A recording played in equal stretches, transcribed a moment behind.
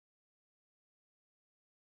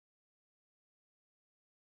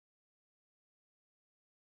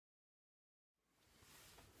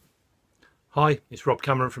Hi, it's Rob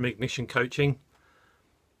Cameron from Ignition Coaching.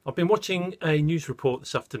 I've been watching a news report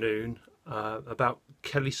this afternoon about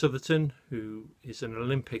Kelly Sotherton, who is an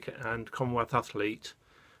Olympic and Commonwealth athlete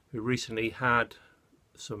who recently had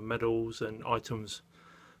some medals and items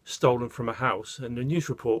stolen from a house. And the news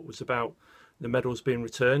report was about the medals being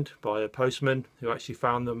returned by a postman who actually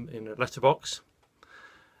found them in a letterbox.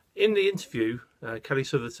 In the interview, Kelly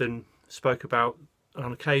Sotherton spoke about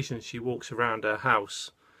on occasion she walks around her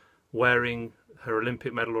house wearing her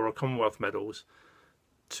Olympic medal or her Commonwealth medals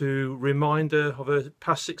to remind her of her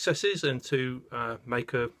past successes and to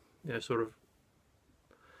make her sort of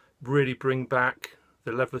really bring back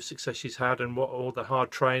the level of success she's had and what all the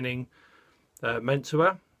hard training meant to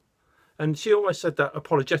her. And she almost said that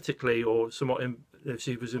apologetically, or somewhat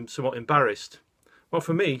she was somewhat embarrassed. Well,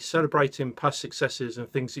 for me, celebrating past successes and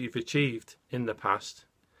things that you've achieved in the past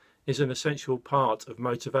is an essential part of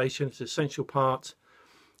motivation. It's an essential part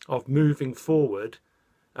of moving forward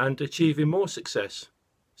and achieving more success.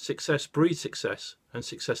 Success breeds success, and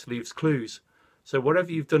success leaves clues. So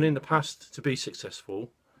whatever you've done in the past to be successful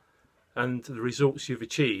and the results you've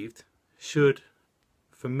achieved should,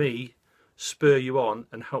 for me, spur you on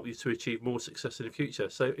and help you to achieve more success in the future.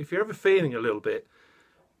 So if you're ever feeling a little bit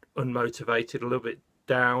unmotivated, a little bit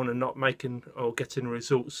down and not making or getting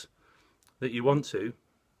results that you want to,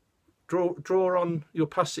 draw on your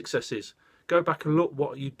past successes. Go back and look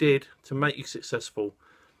what you did to make you successful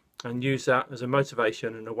and use that as a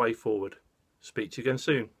motivation and a way forward. Speak to you again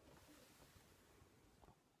soon.